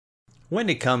When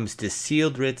it comes to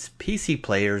sealed writs, PC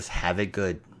players have it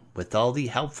good, with all the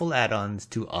helpful add-ons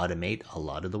to automate a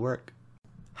lot of the work.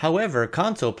 However,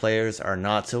 console players are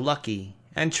not so lucky,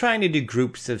 and trying to do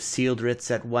groups of sealed writs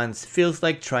at once feels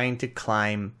like trying to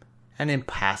climb an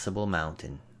impassable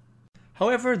mountain.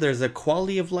 However, there's a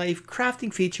quality of life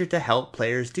crafting feature to help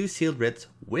players do sealed writs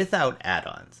without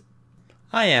add-ons.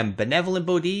 I am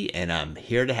Benevolentbowd and I'm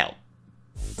here to help.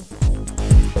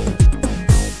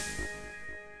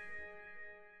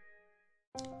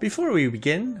 Before we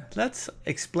begin, let's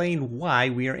explain why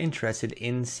we are interested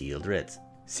in sealed writs.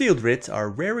 Sealed writs are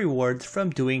rare rewards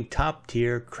from doing top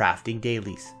tier crafting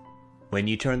dailies. When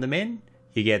you turn them in,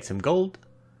 you get some gold,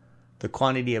 the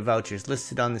quantity of vouchers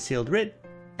listed on the sealed writ,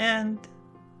 and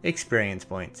experience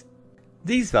points.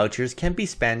 These vouchers can be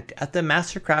spent at the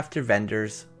Mastercrafter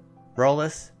vendors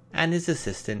Rollis and his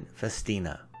assistant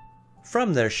Festina.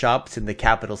 From their shops in the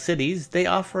capital cities, they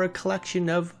offer a collection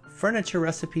of furniture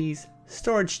recipes,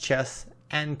 storage chests,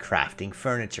 and crafting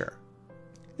furniture.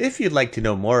 If you'd like to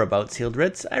know more about sealed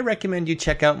writs, I recommend you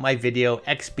check out my video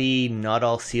XB Not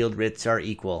All Sealed Writs Are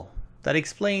Equal that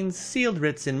explains sealed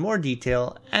writs in more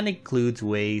detail and includes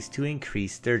ways to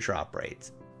increase their drop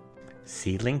rates.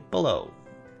 See link below.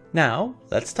 Now,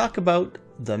 let's talk about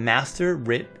the Master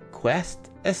Writ Quest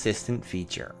Assistant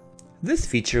feature. This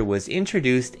feature was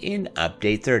introduced in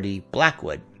Update 30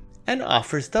 Blackwood and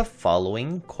offers the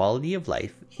following quality of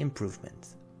life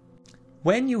improvements.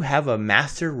 When you have a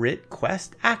Master Writ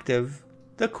quest active,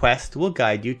 the quest will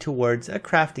guide you towards a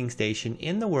crafting station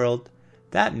in the world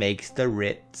that makes the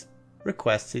writ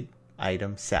requested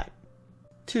item set.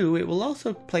 2. It will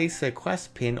also place a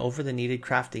quest pin over the needed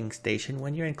crafting station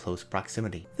when you're in close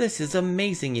proximity. This is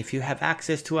amazing if you have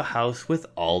access to a house with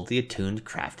all the attuned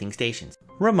crafting stations.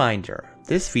 Reminder,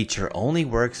 this feature only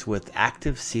works with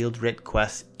active sealed writ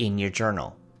quests in your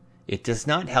journal. It does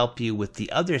not help you with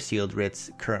the other sealed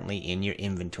writs currently in your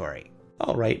inventory.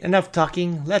 Alright, enough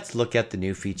talking, let's look at the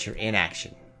new feature in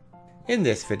action. In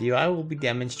this video, I will be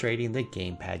demonstrating the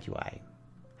gamepad UI.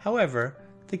 However,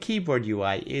 the keyboard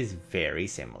UI is very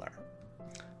similar.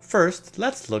 First,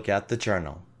 let's look at the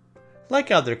journal.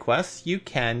 Like other quests, you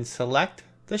can select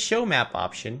the show map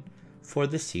option for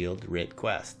the sealed writ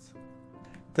quests.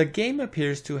 The game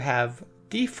appears to have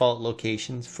default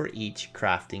locations for each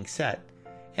crafting set,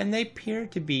 and they appear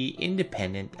to be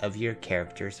independent of your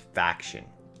character's faction.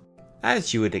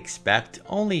 As you would expect,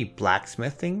 only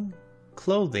blacksmithing,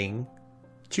 clothing,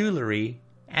 jewelry,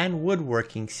 and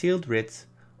woodworking sealed writs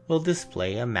will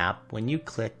display a map when you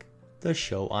click the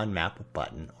Show on Map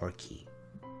button or key.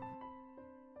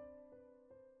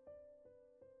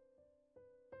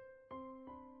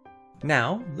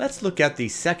 Now, let's look at the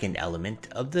second element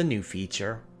of the new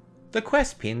feature, the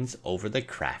quest pins over the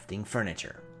crafting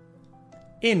furniture.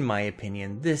 In my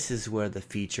opinion, this is where the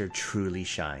feature truly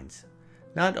shines.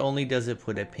 Not only does it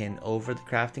put a pin over the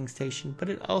crafting station, but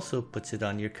it also puts it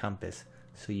on your compass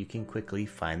so you can quickly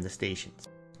find the stations.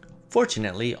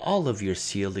 Fortunately, all of your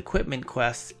sealed equipment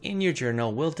quests in your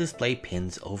journal will display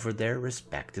pins over their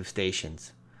respective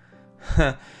stations.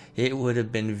 It would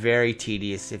have been very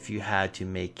tedious if you had to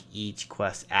make each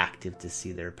quest active to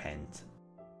see their pins.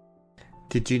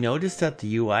 Did you notice that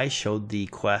the UI showed the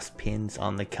quest pins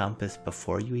on the compass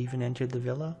before you even entered the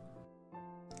villa?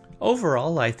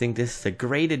 Overall, I think this is a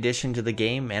great addition to the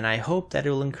game, and I hope that it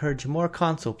will encourage more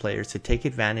console players to take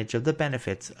advantage of the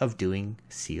benefits of doing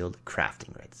sealed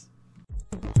crafting writs.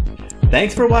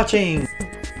 Thanks for watching!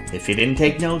 If you didn't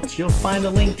take notes, you'll find a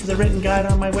link to the written guide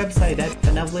on my website at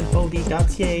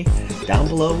benevolentbowd.ca down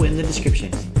below in the description.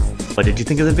 What did you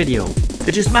think of the video?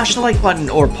 Did you smash the like button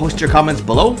or post your comments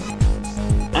below?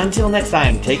 Until next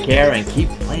time, take care and keep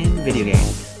playing video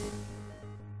games.